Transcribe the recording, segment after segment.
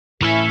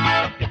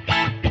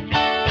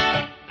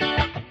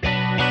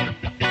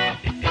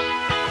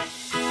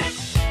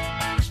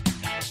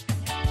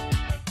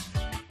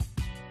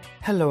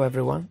Hello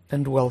everyone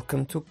and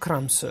welcome to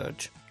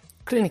CramSurg,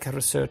 Clinical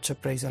Research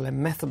Appraisal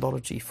and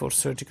Methodology for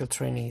Surgical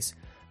Trainees,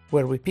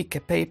 where we pick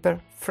a paper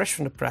fresh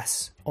from the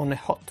press on a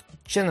hot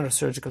general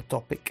surgical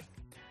topic.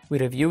 We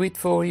review it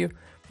for you,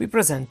 we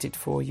present it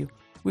for you,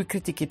 we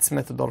critique its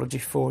methodology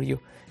for you,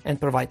 and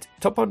provide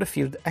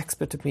top-of-the-field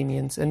expert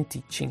opinions and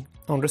teaching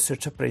on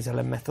research appraisal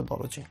and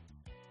methodology.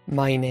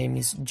 My name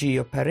is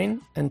Gio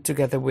Perrin, and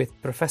together with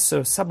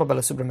Professor Saba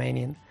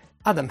Balasubramanian,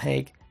 Adam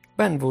Haig,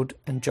 Ben Wood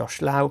and Josh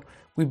Lau,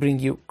 we bring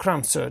you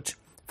CramSurg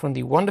from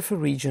the wonderful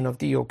region of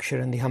the Yorkshire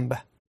and the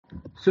Humber.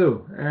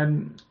 So,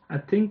 I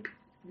think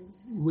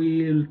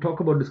we'll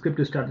talk about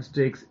descriptive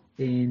statistics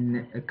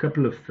in a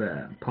couple of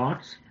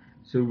parts.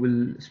 So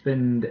we'll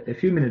spend a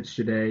few minutes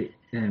today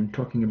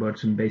talking about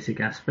some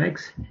basic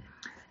aspects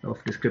of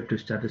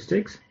descriptive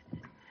statistics.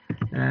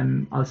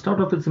 I'll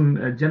start off with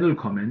some general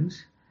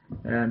comments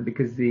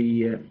because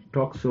the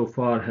talks so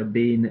far have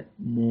been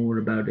more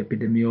about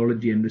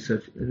epidemiology and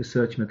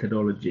research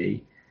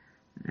methodology,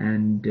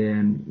 and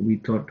we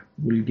thought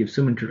we'll give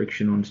some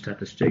introduction on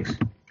statistics.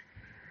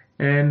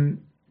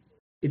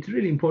 It's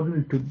really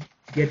important to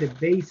get a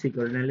basic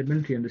or an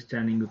elementary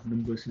understanding of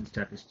numbers and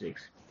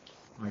statistics,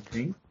 I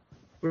think,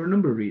 for a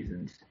number of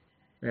reasons.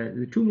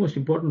 The two most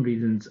important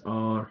reasons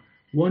are,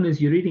 one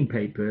is you're reading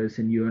papers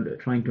and you're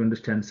trying to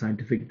understand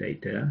scientific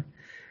data,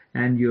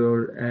 and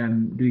you're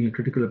doing a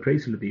critical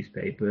appraisal of these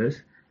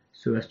papers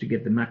so as to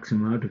get the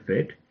maximum out of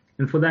it.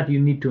 And for that, you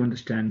need to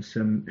understand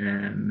some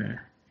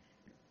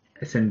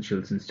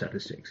essentials in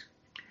statistics.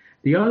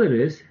 The other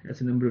is,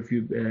 as a number of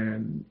you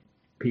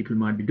people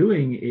might be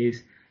doing,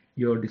 is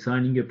you're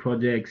designing your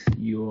projects,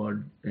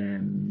 you're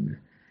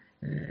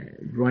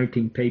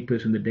writing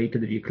papers on the data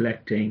that you're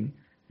collecting,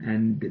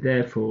 and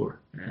therefore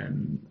a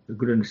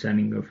good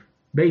understanding of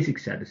basic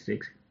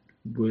statistics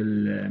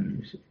will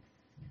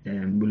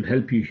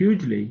help you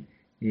hugely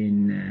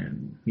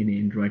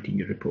in writing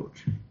your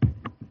reports.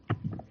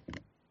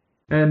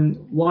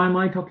 Why am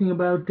I talking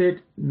about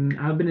it?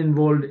 I've been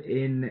involved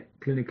in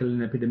clinical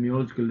and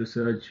epidemiological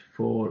research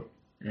for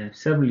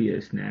several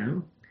years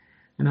now,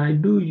 and I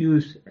do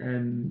use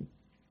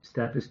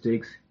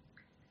statistics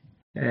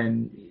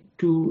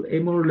to a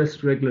more or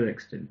less regular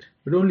extent,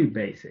 but only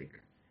basic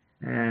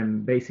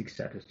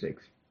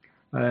statistics.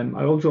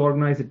 I also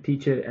organize and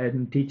teach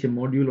a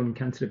module on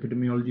cancer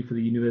epidemiology for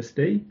the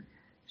university,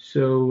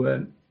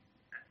 so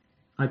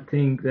I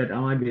think that I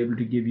might be able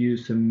to give you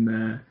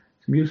some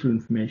useful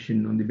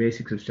information on the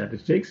basics of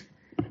statistics.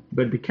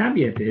 But the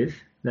caveat is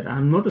that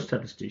I'm not a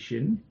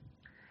statistician,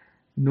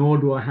 nor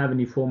do I have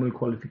any formal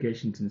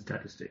qualifications in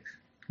statistics,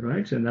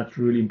 right? So that's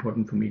really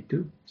important for me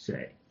to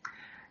say.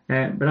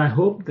 But I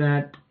hope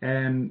that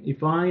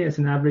if I, as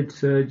an average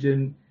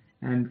surgeon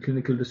and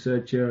clinical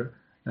researcher,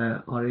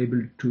 are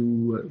able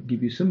to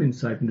give you some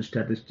insight into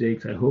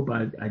statistics, I hope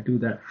I do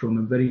that from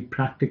a very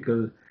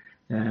practical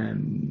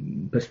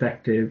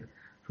perspective,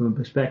 from a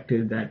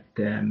perspective that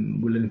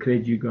will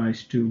encourage you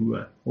guys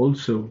to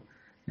also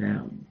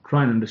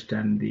try and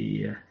understand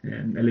the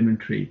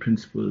elementary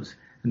principles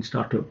and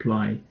start to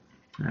apply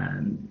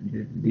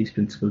these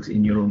principles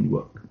in your own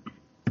work.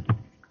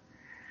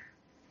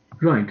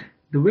 Right.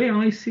 The way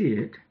I see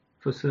it,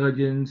 for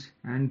surgeons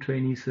and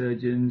trainee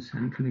surgeons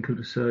and clinical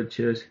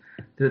researchers,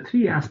 there are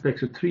three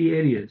aspects or three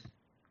areas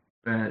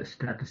where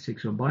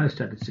statistics or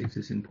biostatistics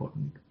is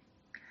important.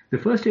 The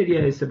first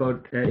area is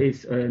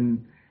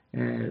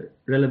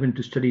relevant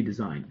to study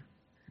design.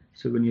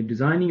 So when you're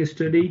designing a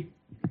study,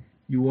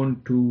 you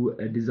want to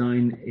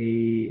design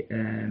a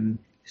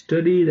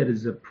study that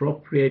is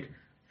appropriate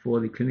for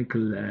the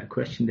clinical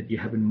question that you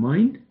have in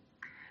mind.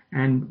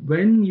 And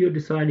when you're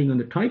deciding on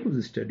the type of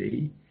the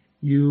study,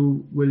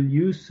 you will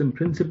use some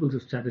principles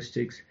of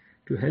statistics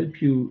to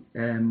help you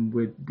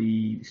with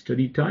the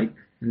study type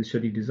and the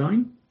study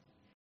design.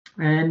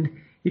 And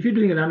if you're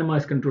doing a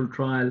randomized controlled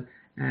trial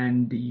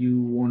and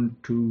you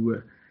want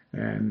to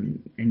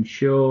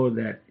ensure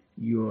that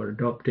you're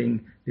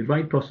adopting the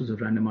right process of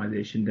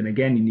randomization, then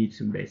again you need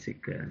some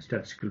basic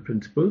statistical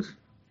principles.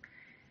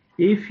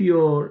 If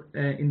you're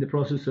in the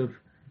process of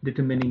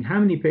determining how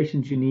many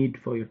patients you need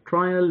for your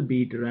trial,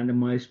 be it a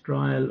randomized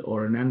trial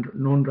or a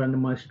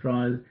non-randomized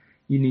trial,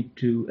 you need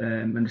to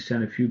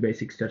understand a few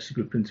basic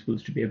statistical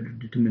principles to be able to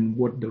determine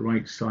what the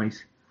right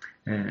size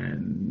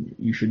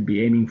you should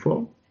be aiming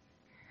for.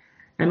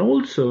 And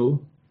also,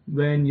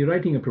 when you're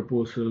writing a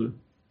proposal,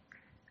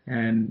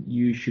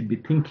 you should be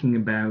thinking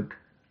about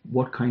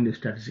what kind of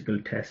statistical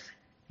tests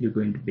you're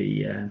going to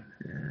be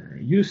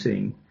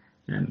using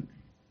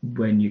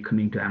when you're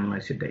coming to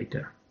analyze your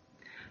data.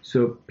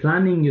 So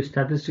planning your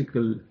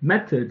statistical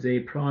methods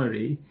a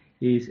priori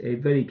is a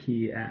very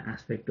key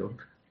aspect of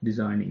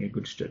designing a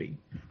good study.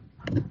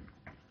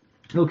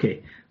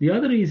 Okay, the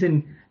other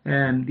reason,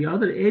 the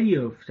other area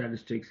of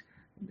statistics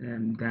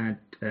that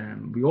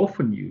we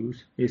often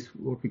use is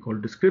what we call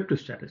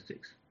descriptive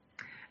statistics.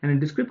 And in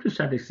descriptive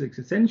statistics,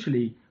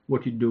 essentially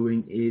what you're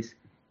doing is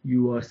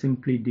you are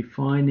simply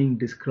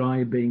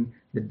describing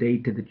the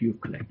data that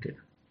you've collected.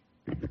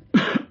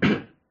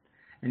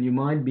 And you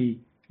might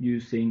be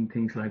using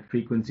things like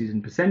frequencies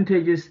and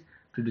percentages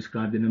to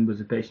describe the numbers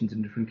of patients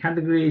in different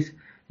categories.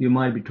 You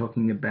might be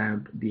talking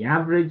about the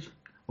average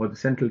or the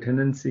central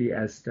tendency,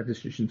 as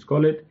statisticians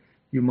call it.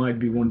 You might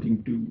be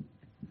wanting to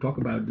talk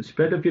about the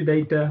spread of your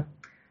data,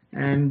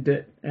 and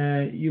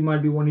you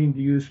might be wanting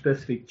to use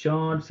specific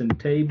charts and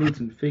tables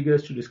and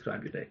figures to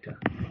describe your data.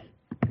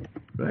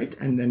 Right,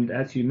 and then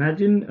as you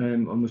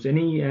imagine, almost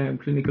any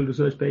clinical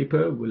research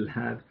paper will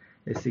have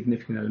a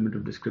significant element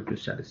of descriptive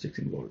statistics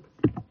involved.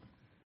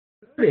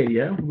 The third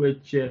area,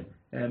 which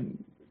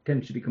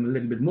tends to become a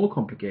little bit more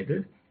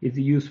complicated, is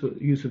the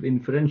use of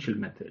inferential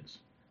methods.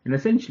 And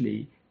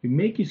essentially, you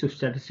make use of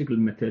statistical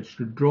methods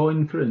to draw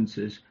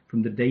inferences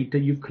from the data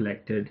you've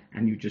collected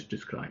and you just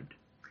described.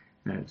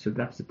 So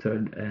that's the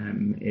third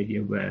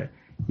area where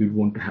you'd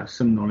want to have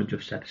some knowledge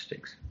of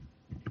statistics.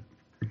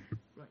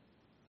 Right.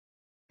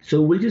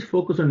 So we'll just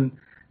focus on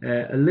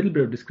a little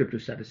bit of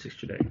descriptive statistics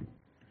today.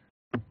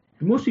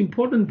 The most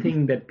important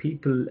thing that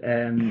people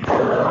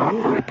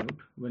know about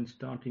when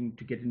starting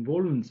to get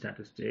involved in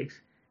statistics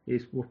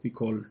is what we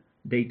call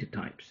data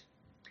types.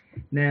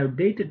 Now,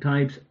 data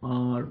types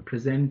are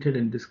presented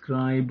and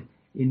described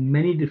in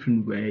many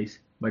different ways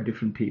by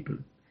different people.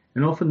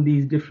 And often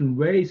these different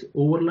ways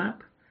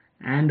overlap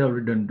and are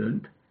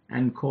redundant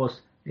and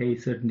cause a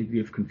certain degree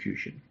of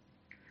confusion.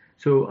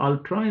 So I'll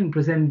try and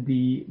present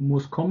the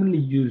most commonly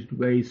used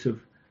ways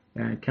of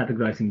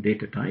categorizing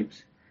data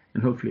types,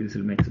 and hopefully this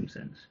will make some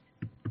sense.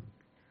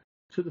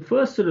 So the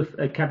first sort of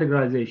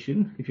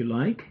categorization, if you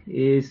like,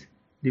 is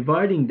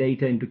dividing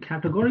data into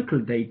categorical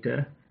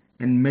data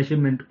and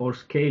measurement or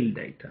scale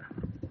data.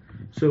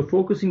 So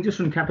focusing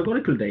just on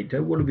categorical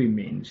data, what do we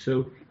mean?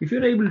 So if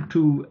you're able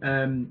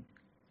to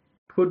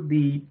put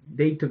the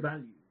data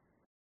value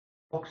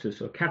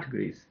boxes or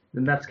categories,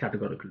 then that's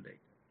categorical data.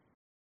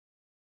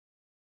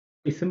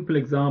 A simple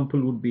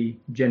example would be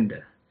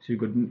gender. So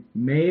you've got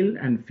male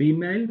and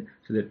female,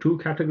 so there are two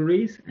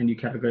categories, and you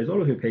categorize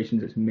all of your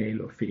patients as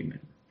male or female.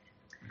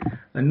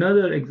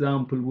 Another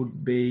example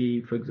would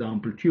be, for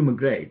example, tumor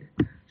grade.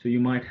 So you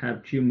might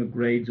have tumor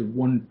grades of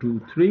 1,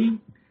 2, 3.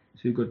 So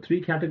you've got three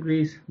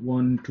categories,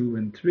 1, 2,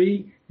 and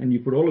 3, and you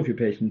put all of your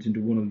patients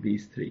into one of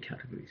these three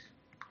categories.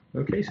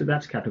 Okay, so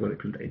that's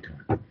categorical data.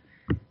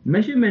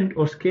 Measurement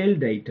or scale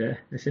data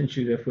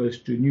essentially refers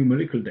to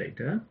numerical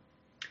data.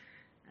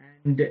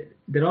 And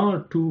there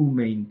are two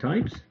main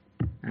types,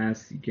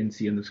 as you can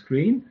see on the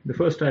screen. The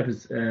first type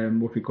is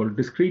what we call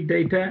discrete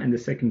data, and the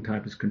second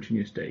type is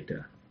continuous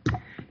data.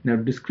 Now,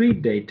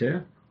 discrete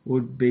data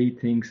would be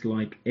things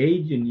like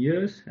age in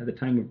years at the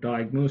time of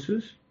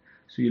diagnosis.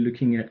 So you're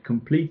looking at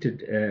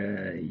completed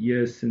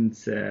years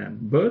since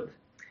birth.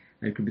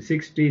 And it could be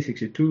 60,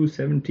 62,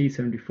 70,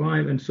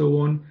 75, and so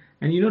on.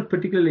 And you're not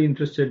particularly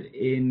interested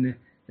in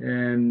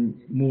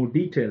more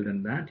detail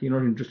than that. You're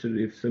not interested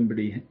if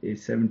somebody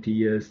is 70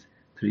 years,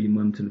 3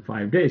 months, and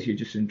 5 days. You're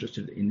just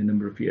interested in the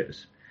number of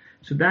years.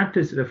 So that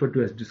is referred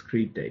to as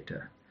discrete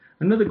data.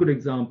 Another good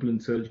example in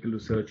surgical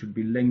research would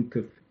be length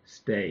of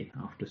stay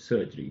after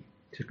surgery.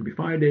 So it could be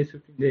 5 days,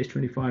 15 days,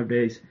 25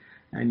 days,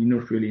 and you're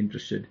not really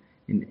interested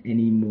in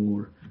any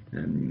more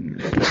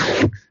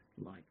statistics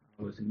like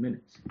hours and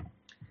minutes.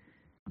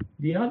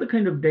 The other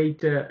kind of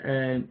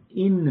data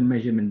in the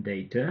measurement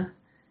data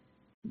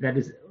that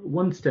is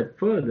one step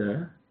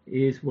further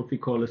is what we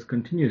call as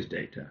continuous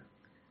data.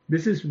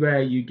 This is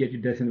where you get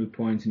your decimal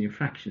points and your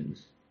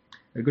fractions.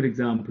 A good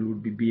example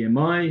would be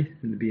BMI,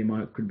 and the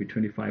BMI could be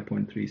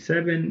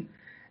 25.37.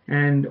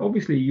 And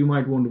obviously you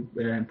might want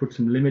to put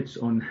some limits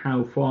on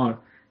how far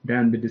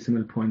down the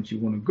decimal points you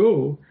want to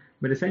go,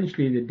 but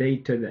essentially the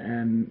data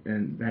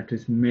that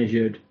is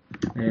measured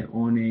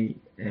on a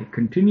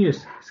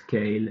continuous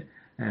scale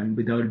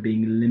without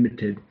being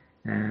limited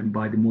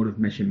by the mode of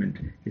measurement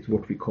is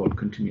what we call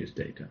continuous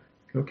data.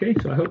 Okay,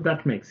 so I hope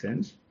that makes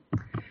sense.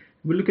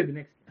 We'll look at the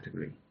next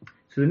category.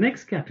 So the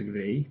next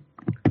category,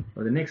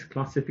 or the next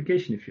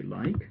classification if you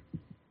like,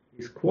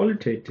 is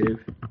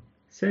qualitative,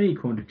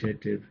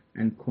 semi-quantitative,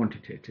 and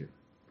quantitative.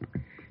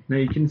 Now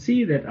you can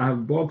see that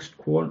I've boxed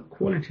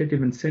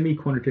qualitative and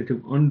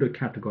semi-quantitative under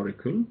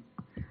categorical,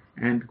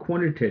 and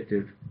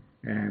quantitative,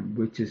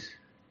 which is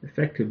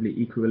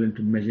effectively equivalent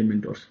to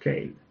measurement or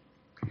scale.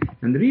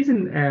 And the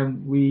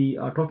reason we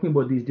are talking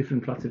about these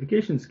different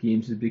classification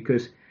schemes is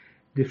because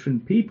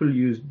different people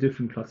use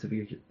different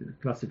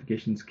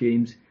classification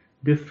schemes.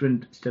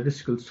 Different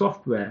statistical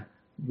software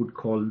would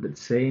call the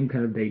same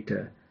kind of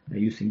data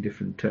using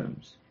different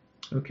terms.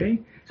 Okay,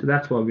 so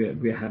that's why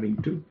we're having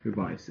to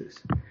revise this.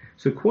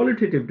 So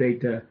qualitative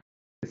data,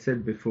 as I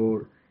said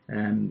before,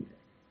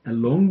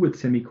 along with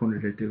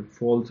semi-quantitative,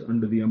 falls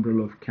under the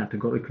umbrella of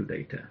categorical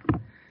data.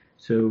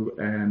 So,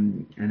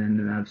 and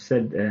then I've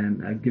said,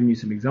 I've given you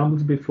some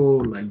examples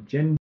before, like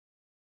gender,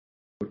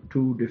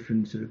 two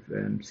different sort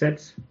of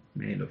sets,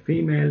 male or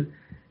female.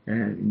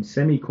 In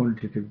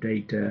semi-quantitative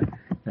data,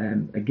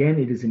 again,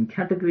 it is in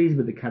categories,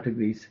 but the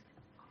categories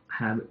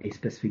have a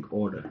specific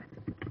order.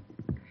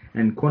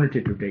 And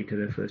quantitative data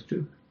refers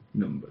to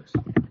numbers.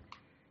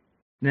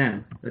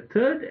 Now, the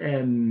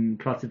third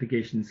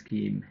classification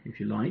scheme, if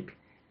you like,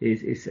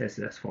 is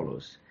as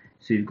follows.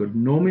 So you've got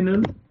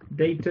nominal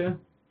data,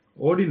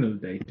 ordinal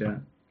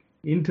data,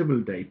 interval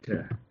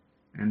data,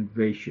 and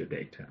ratio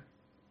data.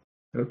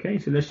 Okay,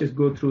 so let's just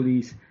go through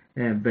these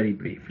very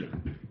briefly.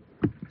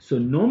 So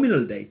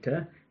nominal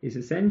data is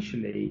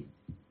essentially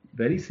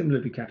very similar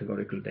to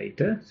categorical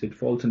data. So it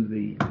falls under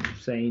the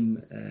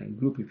same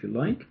group, if you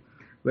like,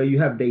 where you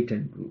have data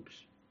in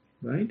groups,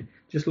 right?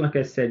 Just like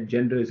I said,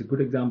 gender is a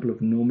good example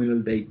of nominal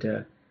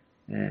data,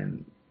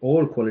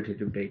 all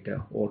qualitative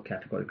data, or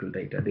categorical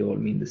data. They all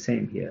mean the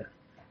same here.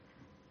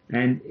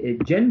 And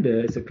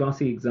gender is a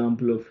classic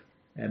example of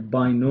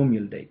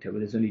binomial data, where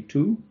there's only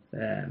two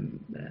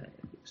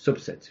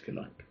subsets, if you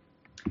like.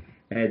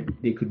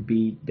 They could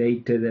be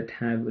data that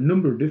have a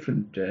number of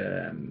different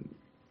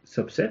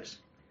subsets,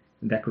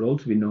 and that could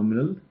also be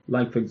nominal,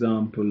 like, for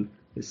example,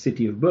 the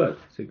city of birth.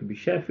 So it could be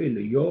Sheffield,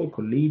 or York,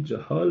 or Leeds,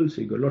 or Hull.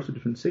 So you've got lots of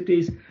different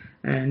cities,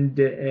 and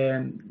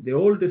they're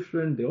all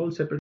different, they're all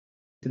separate,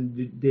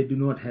 and they do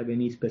not have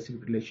any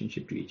specific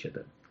relationship to each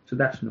other. So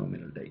that's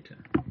nominal data.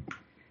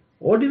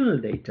 Ordinal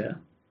data,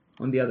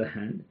 on the other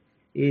hand,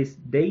 is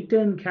data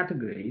in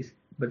categories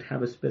but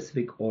have a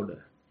specific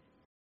order.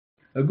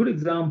 A good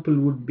example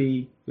would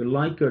be your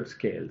Likert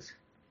scales,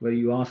 where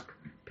you ask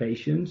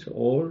patients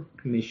or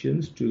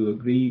clinicians to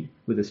agree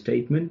with a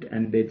statement,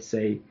 and they'd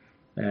say,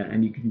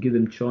 and you can give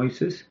them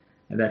choices,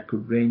 and that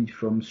could range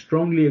from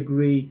strongly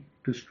agree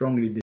to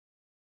strongly disagree.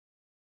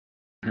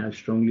 Have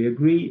strongly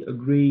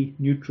agree,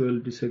 neutral,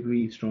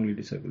 disagree, strongly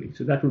disagree.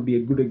 So that would be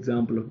a good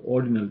example of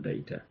ordinal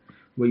data,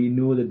 where you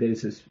know that there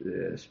is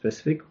a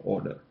specific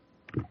order.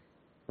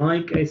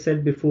 Like I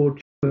said before,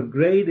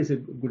 grade is a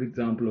good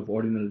example of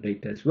ordinal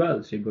data as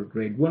well. So you've got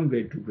grade 1,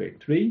 grade 2, grade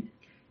 3.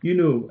 You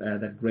know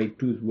that grade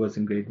 2 is worse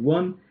than grade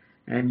 1,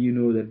 and you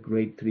know that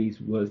grade 3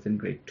 is worse than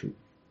grade 2.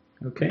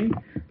 Okay?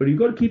 But you've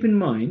got to keep in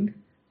mind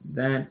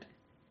that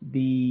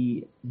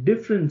the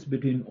difference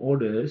between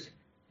orders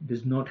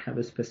does not have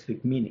a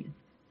specific meaning.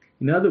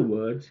 In other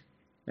words,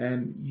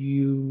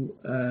 you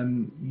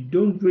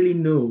don't really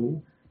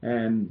know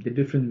the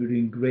difference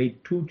between grade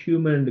 2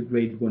 tumor and the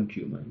grade 1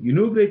 tumor. You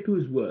know grade 2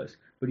 is worse,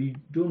 but you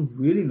don't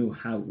really know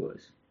how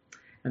worse.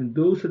 And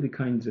those are the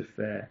kinds of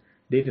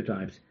data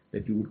types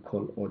that you would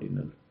call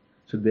ordinal.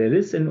 So there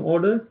is an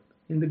order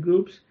in the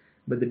groups,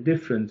 but the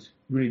difference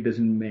really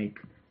doesn't make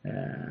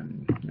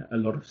a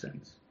lot of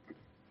sense.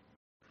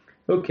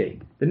 Okay,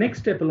 the next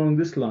step along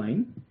this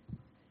line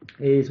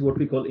is what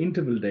we call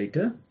interval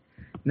data.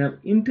 Now,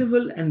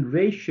 interval and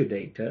ratio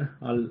data,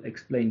 I'll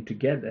explain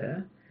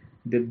together.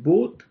 They're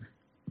both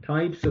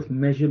types of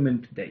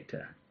measurement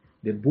data.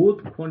 They're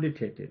both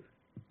quantitative,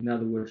 in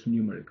other words,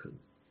 numerical,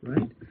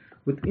 right?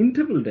 With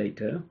interval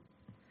data,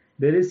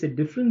 there is a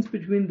difference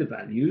between the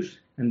values,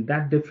 and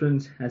that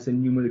difference has a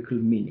numerical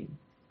meaning.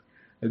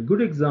 A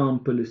good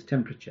example is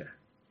temperature.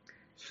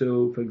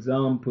 So, for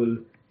example,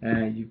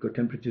 you've got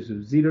temperatures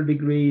of 0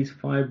 degrees,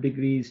 5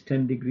 degrees,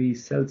 10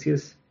 degrees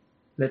Celsius,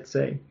 let's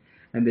say,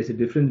 and there's a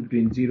difference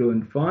between 0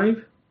 and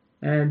 5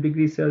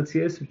 degrees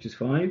Celsius, which is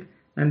 5,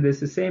 and there's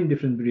the same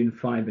difference between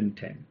 5 and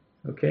 10.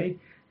 Okay,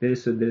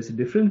 there's a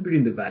difference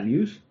between the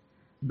values,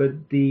 but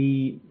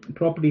the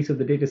properties of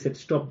the data set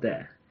stop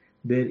there.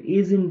 There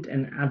isn't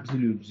an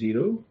absolute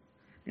zero,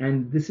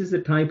 and this is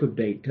a type of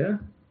data,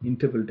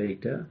 interval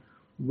data,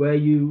 where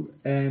you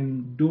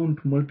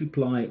don't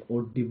multiply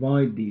or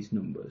divide these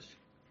numbers.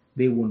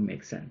 They won't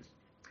make sense.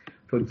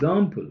 For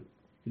example,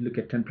 you look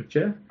at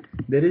temperature,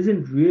 there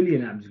isn't really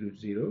an absolute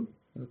zero.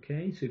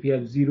 Okay, so if you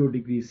have 0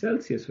 degrees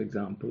Celsius, for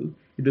example,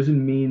 it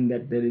doesn't mean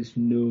that there is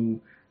no,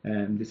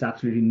 there's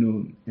absolutely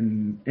no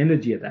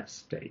energy at that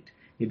state.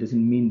 It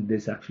doesn't mean that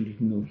there's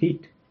absolutely no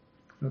heat.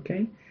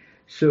 Okay,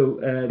 so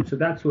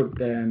that's what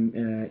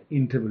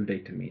interval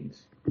data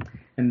means.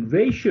 And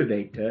ratio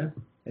data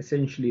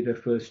essentially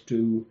refers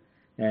to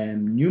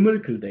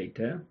numerical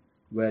data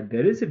where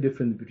there is a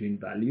difference between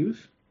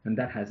values, and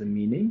that has a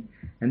meaning,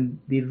 and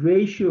the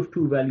ratio of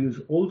two values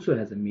also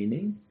has a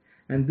meaning.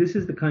 And this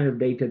is the kind of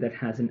data that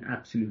has an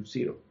absolute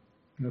zero.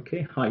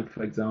 Okay, height,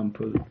 for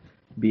example,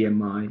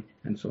 BMI,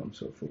 and so on and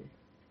so forth.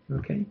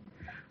 Okay,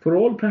 for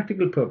all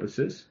practical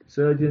purposes,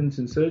 surgeons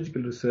and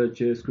surgical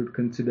researchers could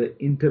consider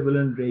interval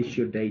and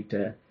ratio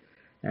data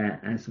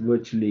as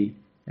virtually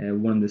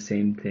one and the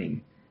same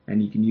thing.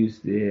 And you can use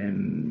the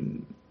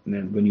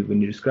when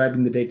you're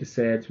describing the data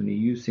sets, when you're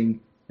using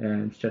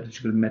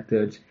statistical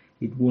methods,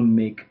 it won't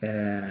make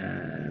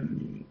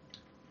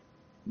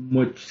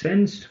much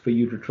sense for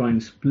you to try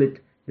and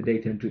split the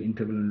data into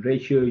interval and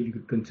ratio. You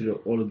could consider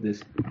all of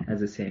this as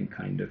the same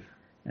kind of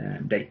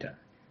data.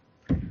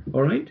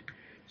 All right.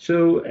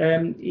 So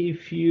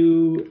if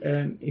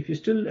you're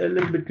still a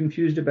little bit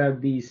confused about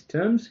these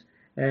terms,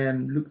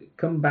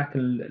 come back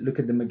and look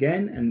at them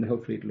again, and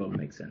hopefully it'll all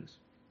make sense.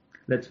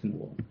 Let's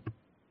move on.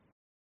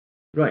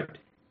 Right.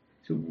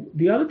 So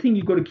the other thing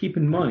you've got to keep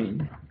in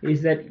mind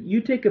is that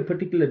you take a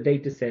particular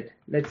data set,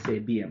 let's say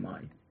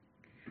BMI,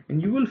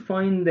 and you will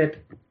find that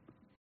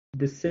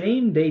the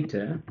same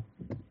data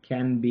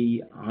can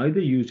be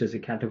either used as a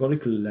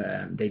categorical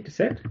data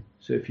set.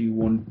 So if you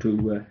want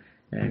to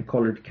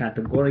call it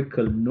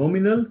categorical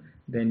nominal,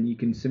 then you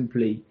can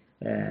simply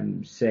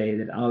say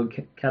that I'll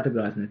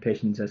categorize my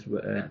patients as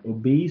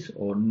obese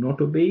or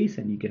not obese,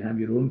 and you can have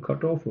your own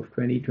cutoff of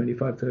 20,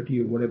 25,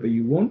 30, or whatever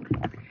you want.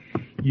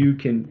 You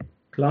can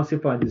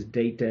classify this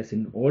data as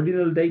in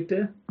ordinal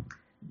data,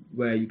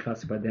 where you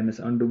classify them as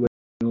underweight,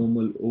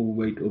 normal,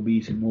 overweight,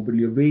 obese, and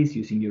morbidly obese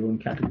using your own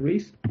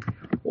categories.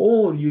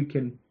 Or you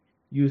can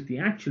use the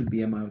actual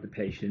BMI of the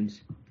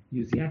patients,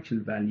 use the actual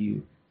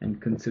value,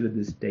 and consider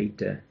this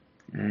data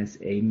as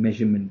a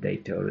measurement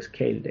data or a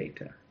scale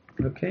data.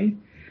 Okay?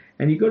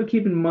 And you've got to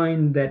keep in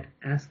mind that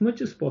as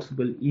much as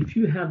possible, if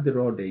you have the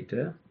raw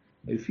data,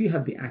 if you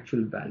have the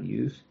actual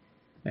values,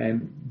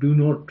 do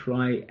not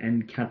try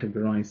and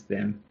categorize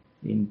them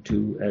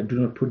into, do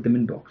not put them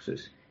in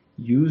boxes.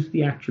 Use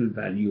the actual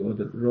value or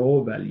the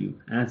raw value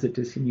as it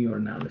is in your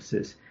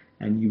analysis,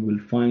 and you will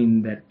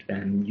find that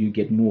you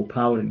get more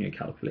power in your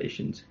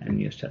calculations and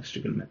your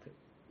statistical method.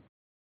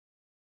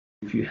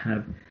 If you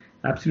have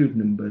absolute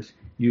numbers,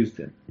 use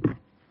them.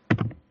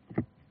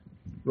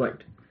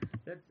 Right,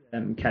 let's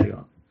carry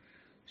on.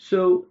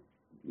 So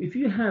if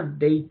you have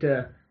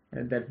data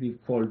that we've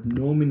called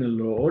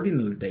nominal or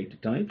ordinal data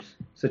types,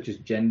 such as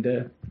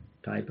gender,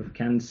 type of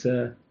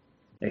cancer,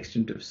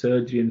 extent of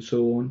surgery, and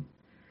so on,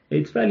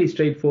 it's fairly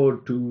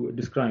straightforward to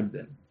describe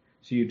them.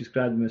 So you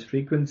describe them as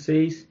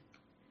frequencies,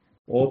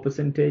 or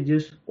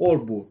percentages, or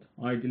both,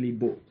 ideally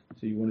both.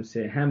 So you want to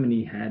say how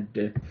many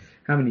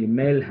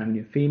male, how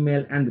many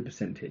female, and the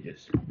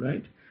percentages,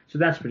 right? So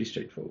that's pretty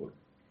straightforward.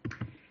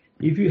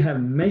 If you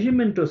have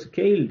measurement or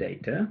scale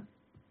data,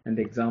 and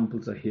the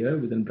examples are here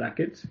within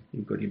brackets,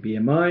 you've got your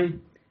BMI,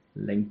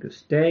 length of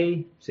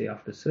stay, say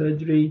after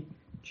surgery,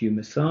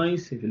 tumor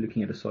size, if you're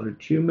looking at a solid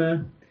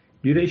tumor,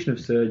 duration of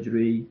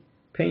surgery,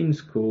 pain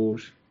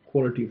scores,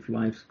 quality of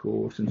life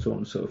scores, and so on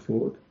and so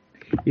forth.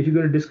 If you're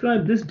going to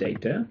describe this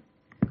data,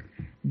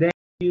 then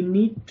you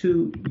need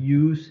to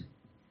use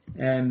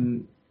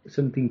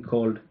something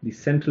called the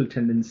central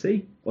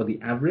tendency or the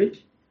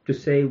average to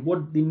say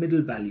what the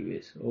middle value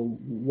is, or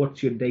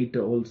what's your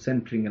data all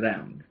centering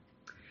around.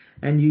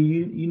 And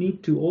you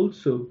need to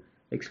also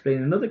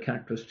explain another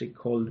characteristic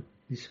called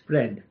the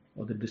spread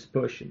or the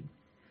dispersion.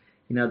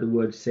 In other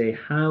words, say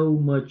how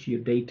much your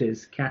data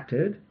is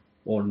scattered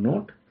or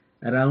not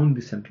around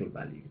the central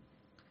value.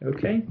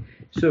 Okay,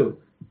 so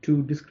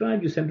to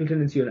describe your central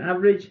tendency or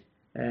average,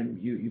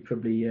 you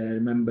probably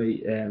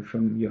remember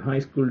from your high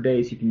school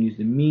days, you can use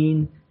the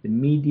mean, the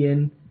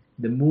median,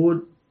 the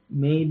mode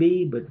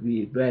maybe, but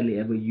we rarely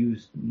ever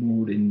use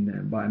mode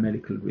in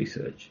biomedical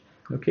research.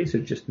 Okay, so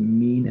just the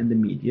mean and the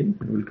median,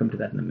 and we'll come to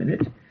that in a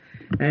minute.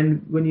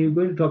 And when you're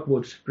going to talk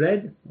about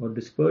spread or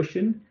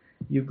dispersion,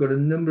 you've got a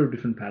number of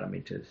different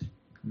parameters: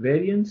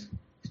 variance,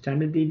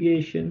 standard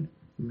deviation,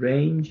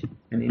 range,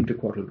 and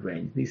interquartile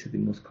range. These are the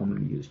most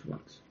commonly used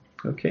ones.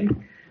 Okay,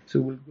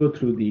 so we'll go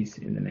through these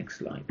in the next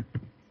slide.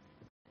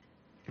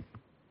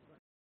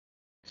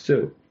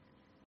 So,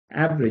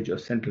 average or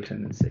central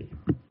tendency.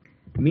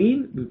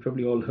 Mean, we've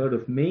probably all heard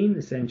of mean.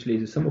 Essentially,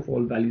 is the sum of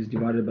all values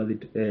divided by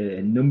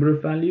the number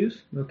of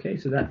values. Okay,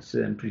 so that's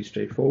pretty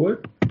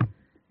straightforward.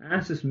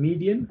 As is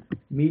median.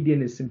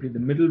 Median is simply the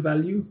middle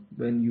value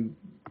when you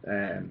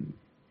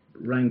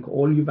rank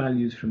all your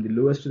values from the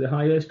lowest to the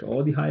highest,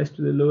 or the highest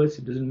to the lowest,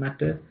 it doesn't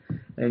matter,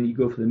 and you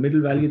go for the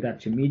middle value,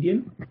 that's your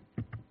median.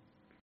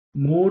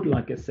 Mode,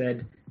 like I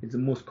said, is the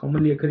most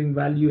commonly occurring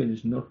value and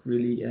is not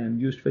really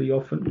used very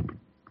often.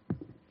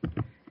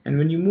 And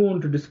when you move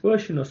on to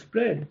dispersion or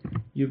spread,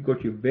 you've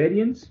got your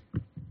variance.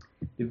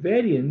 The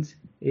variance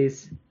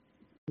is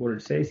what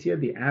it says here,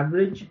 the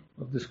average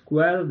of the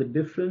square of the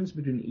difference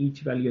between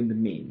each value and the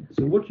mean.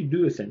 So what you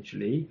do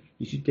essentially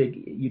is you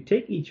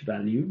take each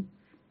value,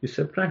 you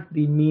subtract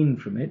the mean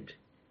from it,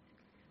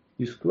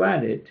 you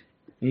square it,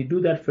 and you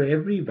do that for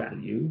every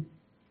value,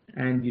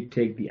 and you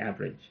take the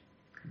average.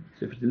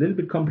 So if it's a little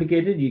bit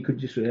complicated, you could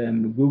just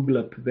Google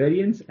up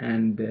variance,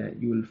 and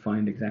you will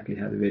find exactly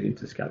how the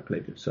variance is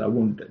calculated. So I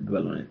won't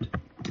dwell on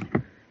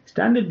it.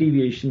 Standard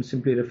deviation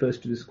simply refers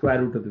to the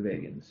square root of the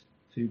variance.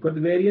 So you've got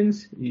the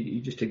variance, you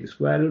just take the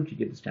square root, you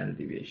get the standard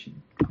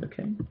deviation.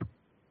 Okay.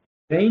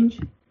 Range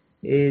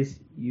is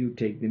you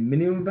take the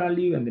minimum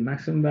value and the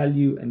maximum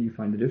value, and you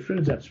find the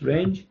difference. That's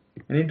range.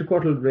 And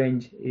interquartile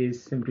range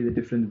is simply the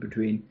difference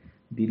between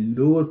the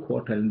lower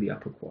quartile and the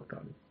upper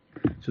quartile.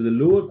 So the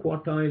lower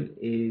quartile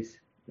is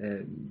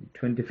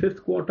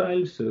 25th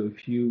quartile. So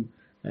if you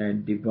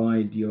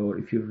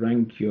if you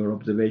rank your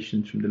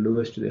observations from the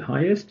lowest to the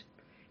highest,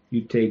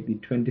 you take the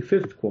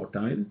 25th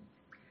quartile.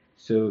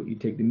 So you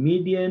take the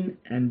median,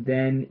 and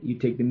then you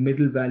take the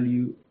middle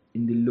value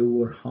in the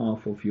lower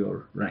half of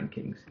your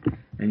rankings,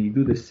 and you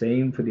do the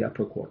same for the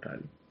upper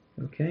quartile.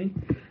 Okay,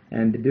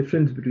 and the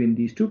difference between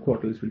these two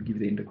quartiles will give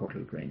the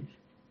interquartile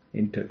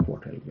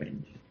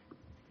range.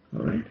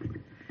 All right.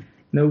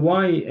 Now,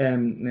 why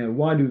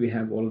do we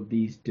have all of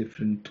these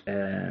different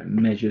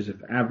measures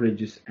of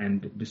averages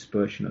and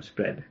dispersion or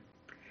spread?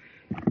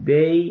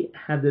 They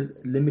have the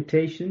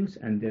limitations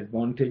and the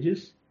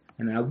advantages,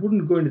 and I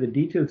wouldn't go into the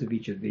details of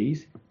each of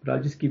these, but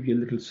I'll just give you a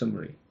little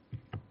summary.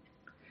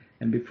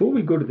 And before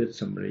we go to that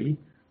summary,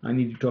 I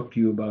need to talk to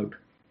you about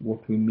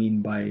what we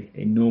mean by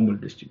a normal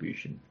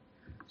distribution.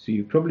 So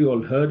you've probably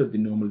all heard of the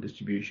normal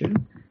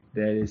distribution.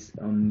 There is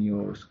on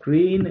your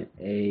screen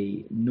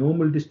a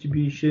normal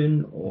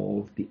distribution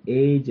of the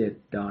age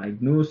at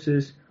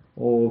diagnosis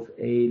of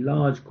a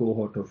large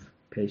cohort of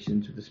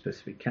patients with a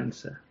specific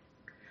cancer.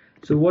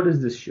 So what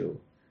does this show?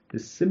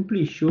 This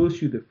simply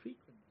shows you the frequency,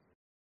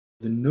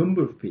 the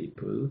number of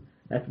people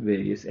at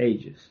various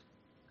ages.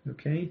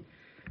 Okay,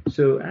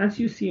 so as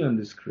you see on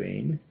the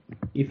screen,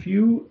 if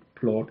you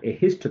plot a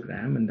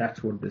histogram, and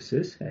that's what this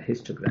is, a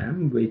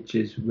histogram, which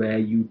is where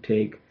you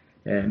take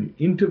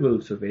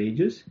intervals of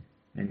ages,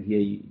 and here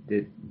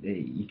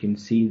you can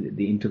see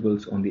the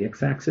intervals on the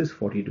x-axis,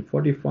 40 to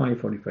 45,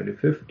 45 to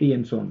 50,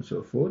 and so on and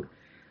so forth,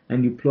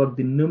 and you plot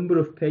the number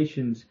of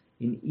patients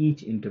in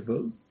each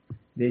interval.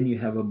 Then you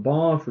have a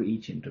bar for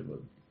each interval,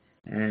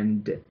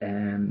 and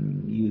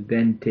you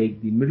then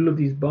take the middle of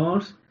these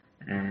bars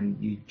and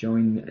you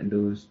join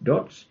those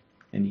dots,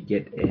 and you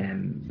get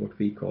what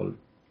we call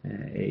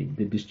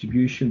the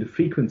distribution, the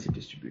frequency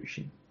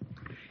distribution.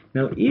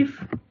 Now, if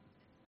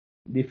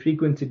the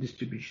frequency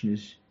distribution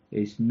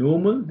is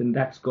normal, then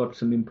that's got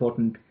some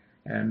important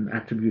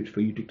attributes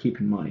for you to keep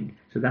in mind.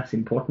 So that's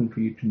important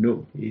for you to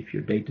know if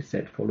your data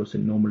set follows a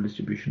normal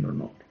distribution or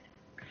not.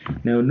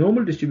 Now,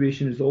 normal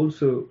distribution is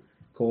also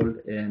called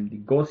the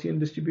Gaussian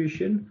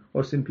distribution,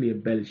 or simply a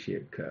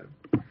bell-shaped curve.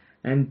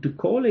 And to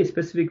call a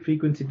specific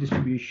frequency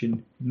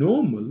distribution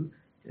normal,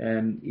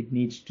 it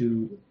needs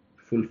to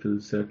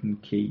fulfill certain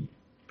key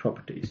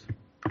properties.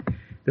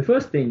 The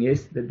first thing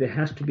is that there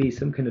has to be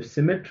some kind of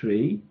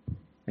symmetry,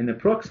 an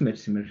approximate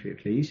symmetry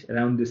at least,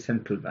 around the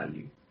central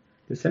value.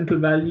 The central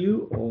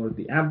value, or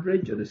the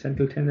average, or the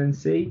central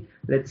tendency,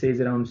 let's say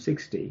is around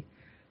 60.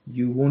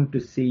 You want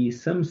to see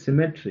some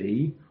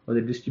symmetry, or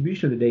the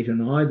distribution of the data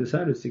on either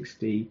side of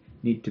 60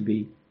 need to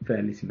be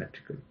fairly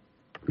symmetrical.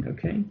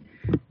 Okay.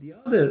 The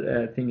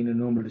other thing in a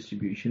normal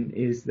distribution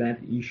is that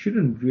you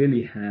shouldn't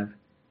really have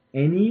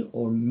any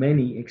or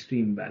many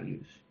extreme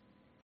values.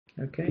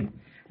 Okay.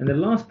 And the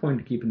last point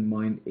to keep in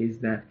mind is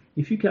that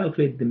if you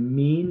calculate the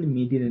mean,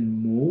 median,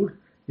 and mode,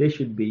 they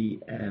should be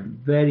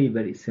very,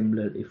 very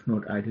similar, if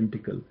not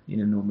identical,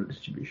 in a normal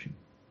distribution.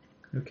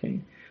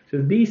 Okay.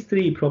 So these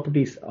three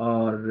properties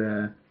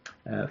are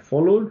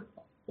followed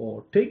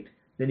or ticked,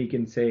 then you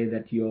can say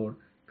that your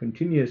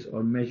continuous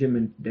or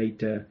measurement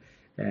data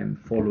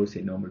follows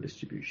a normal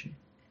distribution.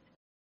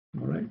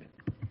 All right.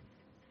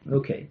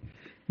 Okay.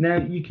 Now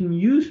you can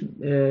use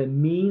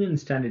mean and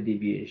standard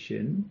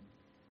deviation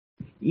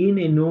in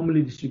a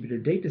normally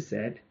distributed data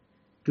set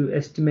to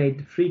estimate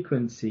the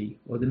frequency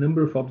or the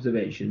number of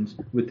observations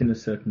within a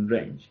certain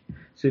range.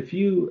 So if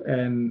you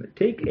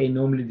take a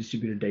normally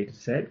distributed data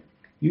set,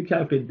 you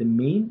calculate the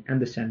mean and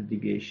the standard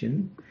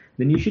deviation,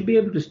 then you should be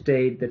able to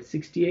state that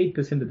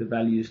 68% of the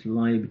values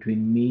lie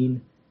between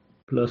mean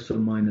plus or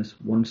minus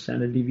 1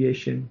 standard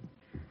deviation,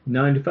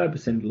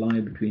 95% lie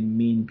between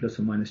mean plus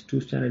or minus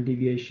 2 standard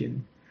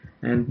deviation,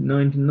 and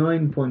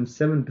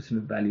 99.7%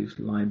 of values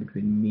lie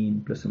between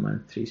mean plus or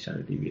minus 3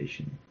 standard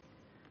deviation.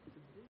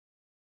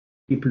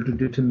 People to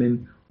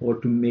determine or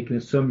to make an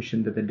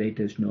assumption that the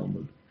data is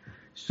normal.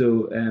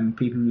 So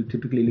people will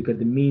typically look at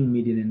the mean,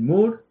 median, and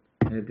mode.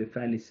 If they're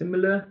fairly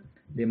similar,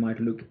 they might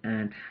look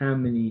at how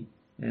many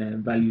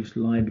values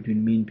lie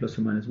between mean plus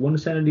or minus 1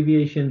 standard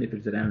deviation. If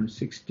it's around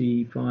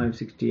 65,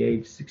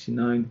 68,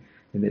 69,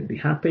 then they'd be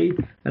happy.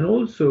 And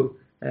also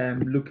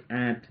look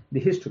at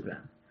the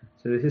histogram.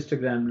 So the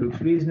histogram looks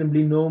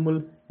reasonably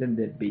normal, then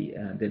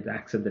they'd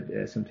accept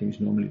that something is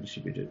normally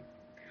distributed.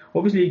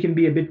 Obviously, you can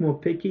be a bit more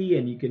picky,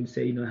 and you can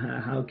say,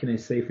 how can I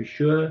say for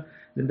sure?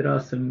 Then there are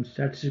some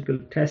statistical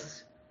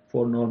tests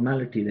for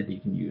normality that you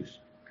can use,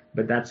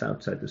 but that's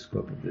outside the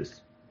scope of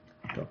this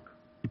talk.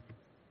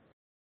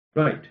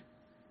 Right.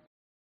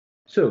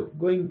 So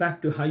going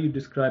back to how you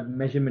describe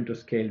measurement or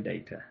scale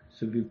data.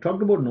 So we've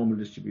talked about normal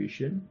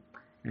distribution,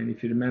 and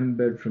if you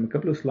remember from a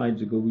couple of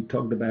slides ago, we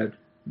talked about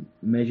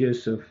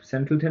measures of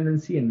central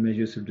tendency and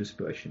measures of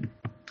dispersion.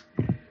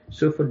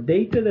 So for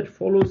data that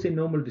follows a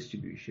normal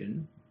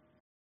distribution,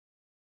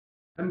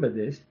 remember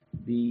this,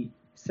 the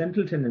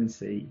central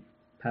tendency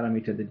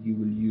parameter that you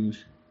will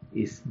use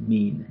is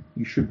mean.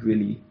 You should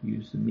really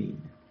use the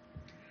mean.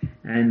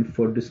 And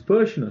for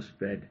dispersion or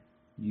spread,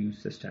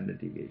 use the standard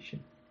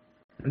deviation.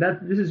 And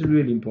this is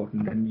really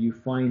important, and you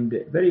find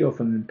very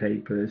often in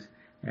papers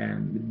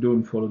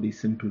don't follow these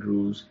simple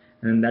rules,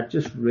 and that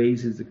just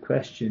raises a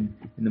question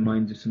in the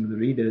minds of some of the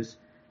readers,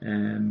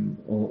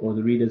 or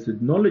the readers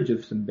with knowledge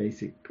of some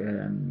basic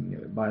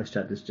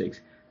biostatistics,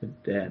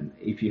 that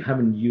if you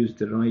haven't used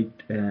the right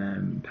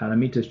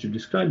parameters to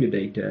describe your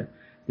data,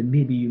 then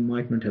maybe you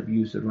might not have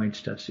used the right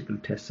statistical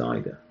tests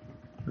either.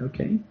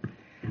 Okay.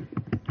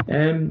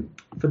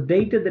 For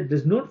data that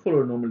does not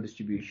follow a normal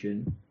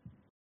distribution,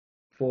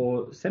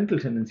 for central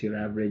tendency or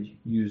average,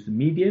 use the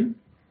median,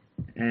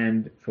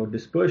 and for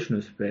dispersion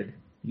or spread,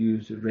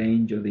 use the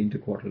range or the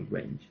interquartile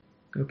range.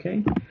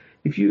 Okay.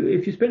 If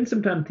you spend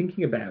some time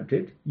thinking about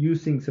it,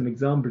 using some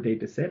example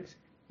data sets,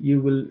 you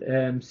will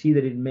see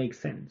that it makes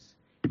sense.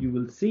 You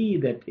will see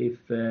that if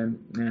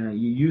you're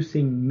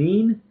using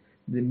mean,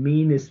 the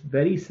mean is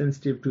very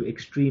sensitive to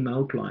extreme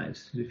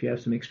outliers. So if you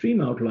have some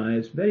extreme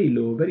outliers, very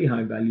low, very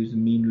high values, the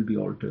mean will be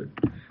altered.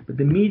 But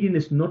the median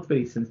is not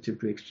very sensitive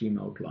to extreme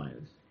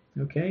outliers.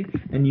 Okay,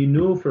 and you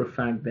know for a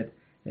fact that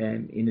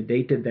in a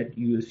data that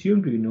you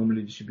assume to be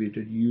normally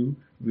distributed, you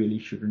really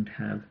shouldn't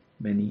have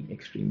many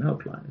extreme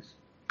outliers.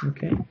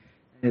 Okay,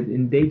 and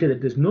in data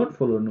that does not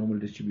follow normal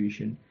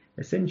distribution,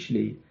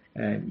 essentially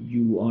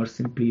you are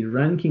simply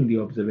ranking the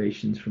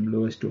observations from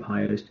lowest to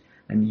highest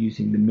and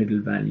using the middle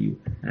value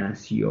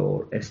as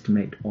your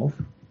estimate of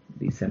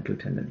the central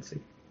tendency.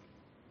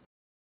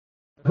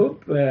 I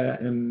hope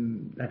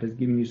that has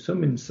given you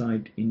some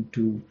insight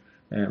into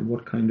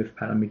what kind of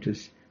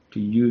parameters to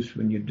use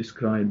when you're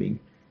describing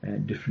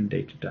different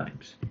data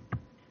types.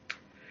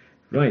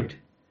 Right,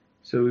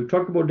 so we've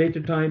talked about data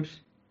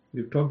types,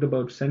 we've talked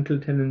about central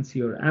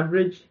tendency or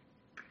average,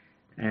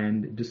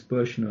 and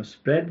dispersion or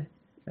spread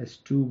as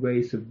two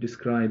ways of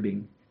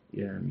describing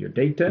your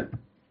data.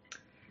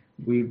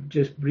 We've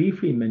just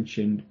briefly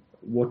mentioned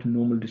what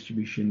normal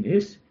distribution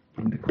is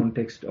in the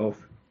context of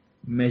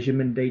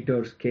measurement data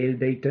or scale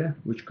data,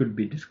 which could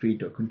be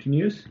discrete or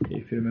continuous,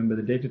 if you remember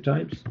the data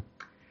types.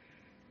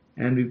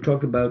 And we've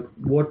talked about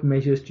what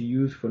measures to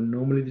use for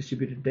normally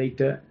distributed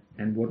data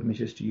and what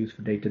measures to use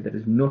for data that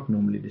is not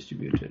normally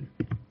distributed.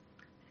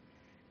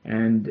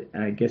 And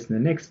I guess in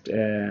the next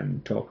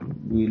talk,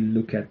 we'll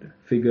look at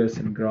figures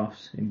and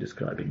graphs in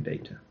describing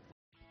data.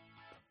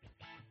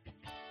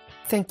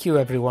 Thank you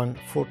everyone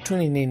for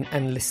tuning in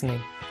and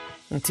listening.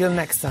 Until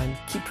next time,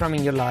 keep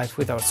running your life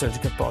with our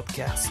surgical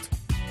podcast.